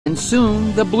And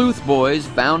soon the Bluth boys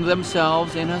found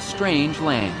themselves in a strange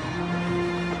land.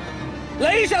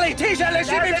 Leisurely, leisurely,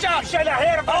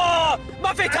 oh,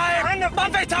 Muffy time!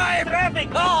 Muffy time!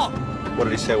 Oh! What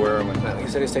did he say? Where are we? He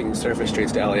said he's taking surface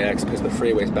streets to LAX because the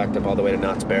freeway's backed up all the way to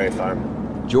Knott's Berry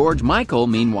Farm. George Michael,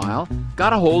 meanwhile,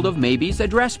 got a hold of Maby's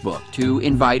address book to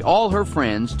invite all her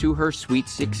friends to her Sweet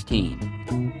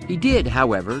 16. He did,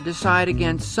 however, decide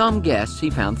against some guests he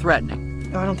found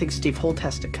threatening. No, I don't think Steve Holt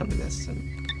has to come to this.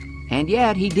 And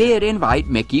yet he did invite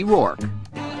Mickey Rourke.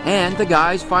 And the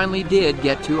guys finally did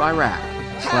get to Iraq.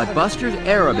 But Buster's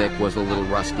Arabic was a little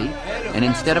rusty, and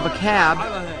instead of a cab,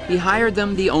 he hired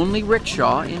them the only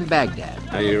rickshaw in Baghdad.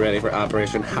 Are you ready for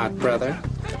Operation Hot Brother?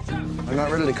 I'm not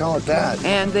ready to call it that.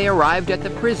 And they arrived at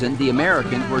the prison the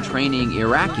Americans were training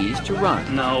Iraqis to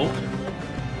run. No.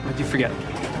 What'd you forget?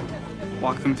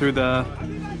 Walk them through the...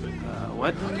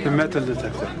 what? The metal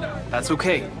detector. That's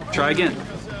okay. Try again.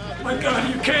 Oh my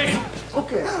God, you came!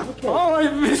 Okay. Oh, I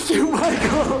missed you,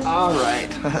 Michael! All right.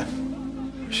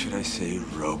 Or should I say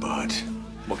robot?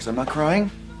 Well, 'cause I'm not crying?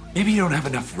 Maybe you don't have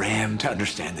enough RAM to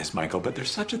understand this, Michael, but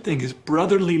there's such a thing as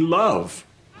brotherly love.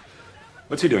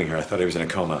 What's he doing here? I thought he was in a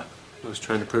coma. I was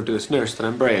trying to prove to this nurse that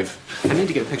I'm brave. I need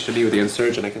to get a picture of me with the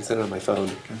insurgent. I can send it on my phone.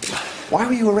 Why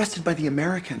were you arrested by the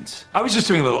Americans? I was just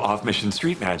doing a little off-mission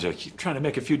street magic, trying to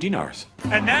make a few dinars.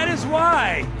 And that is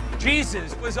why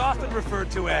Jesus was often referred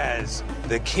to as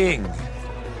the King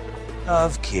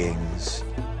of Kings.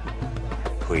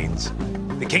 Queens.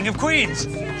 the King of Queens.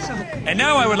 And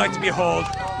now I would like to behold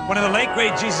one of the late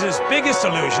great Jesus' biggest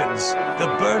illusions, the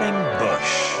burning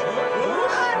bush.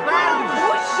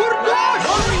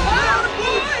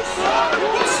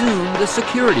 Soon, the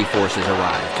security forces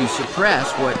arrived to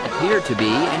suppress what appeared to be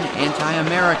an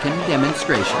anti-American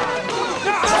demonstration.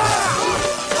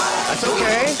 That's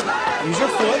okay. Use your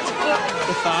foot.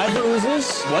 The thigh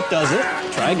bruises. What does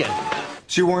it? Try again.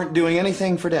 So you weren't doing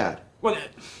anything for Dad? Well,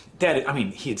 Dad, I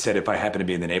mean, he had said if I happened to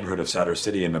be in the neighborhood of Sadr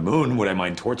City and Mamoon, would I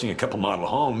mind torching a couple model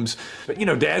homes? But, you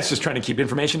know, Dad's just trying to keep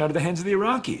information out of the hands of the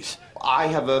Iraqis. I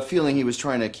have a feeling he was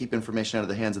trying to keep information out of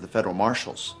the hands of the federal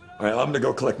marshals. All right, I'm gonna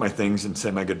go collect my things and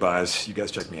say my goodbyes. You guys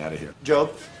check me out of here.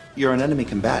 Joe, you're an enemy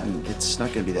combatant. It's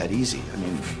not gonna be that easy. I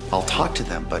mean, I'll talk to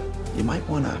them, but you might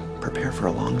want to prepare for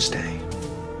a long stay.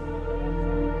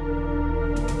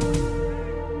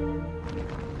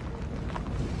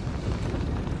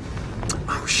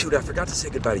 Oh, shoot, I forgot to say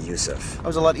goodbye to U.S.O. That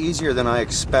was a lot easier than I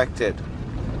expected.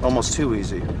 Almost too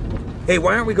easy. Hey,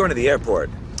 why aren't we going to the airport?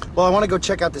 Well, I want to go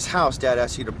check out this house Dad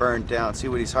asked you to burn down, see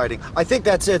what he's hiding. I think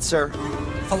that's it, sir.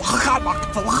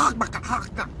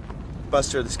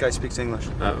 Buster, this guy speaks English.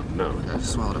 Oh, no, I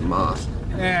swallowed a moth.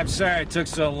 Yeah, I'm sorry it took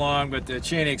so long, but the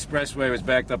Cheney Expressway was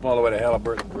backed up all the way to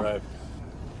Halliburton Drive.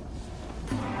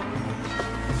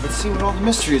 Let's see what all the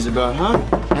mystery is about, huh?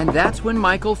 And that's when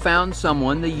Michael found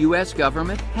someone the U.S.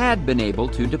 government had been able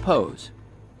to depose.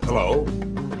 Hello?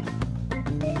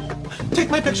 Take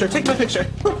my picture. Take my picture.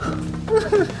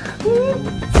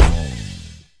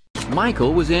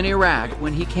 Michael was in Iraq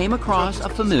when he came across a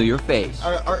familiar face.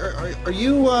 Are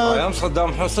you, I am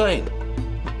Saddam Hussein.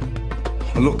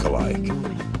 Look-alike.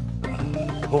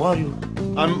 Who are you?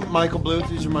 I'm Michael Bluth.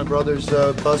 These are my brothers,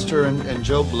 Buster and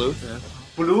Joe Bluth.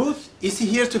 Bluth? Is he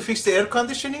here to fix the air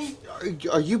conditioning?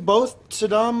 Are you both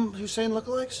Saddam Hussein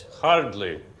lookalikes?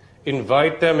 Hardly.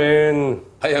 Invite them in.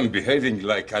 I am behaving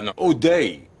like an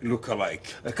O'Day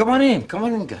lookalike. Come on in,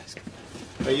 guys.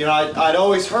 You know, I'd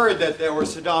always heard that there were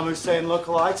Saddam Hussein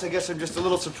lookalikes. I guess I'm just a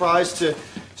little surprised to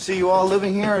see you all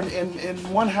living here in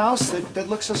one house that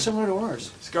looks so similar to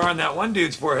ours. Scar on that one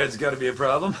dude's forehead's got to be a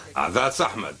problem. That's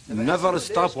Ahmed. Never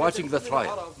stop watching the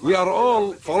trial. We are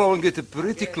all following it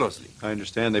pretty closely. I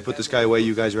understand. They put this guy away.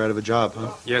 You guys are out of a job,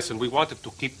 huh? Yes, and we wanted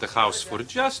to keep the house for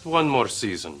just one more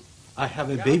season. I have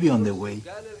a baby on the way.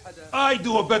 I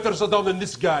do a better Saddam than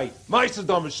this guy. My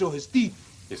Saddam will show his teeth.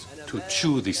 Is to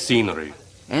chew the scenery.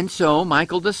 And so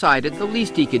Michael decided the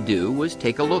least he could do was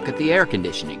take a look at the air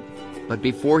conditioning. But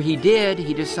before he did,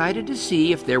 he decided to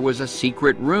see if there was a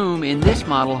secret room in this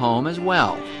model home as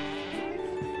well.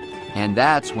 And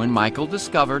that's when Michael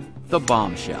discovered the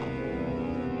bombshell.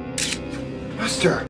 Buster!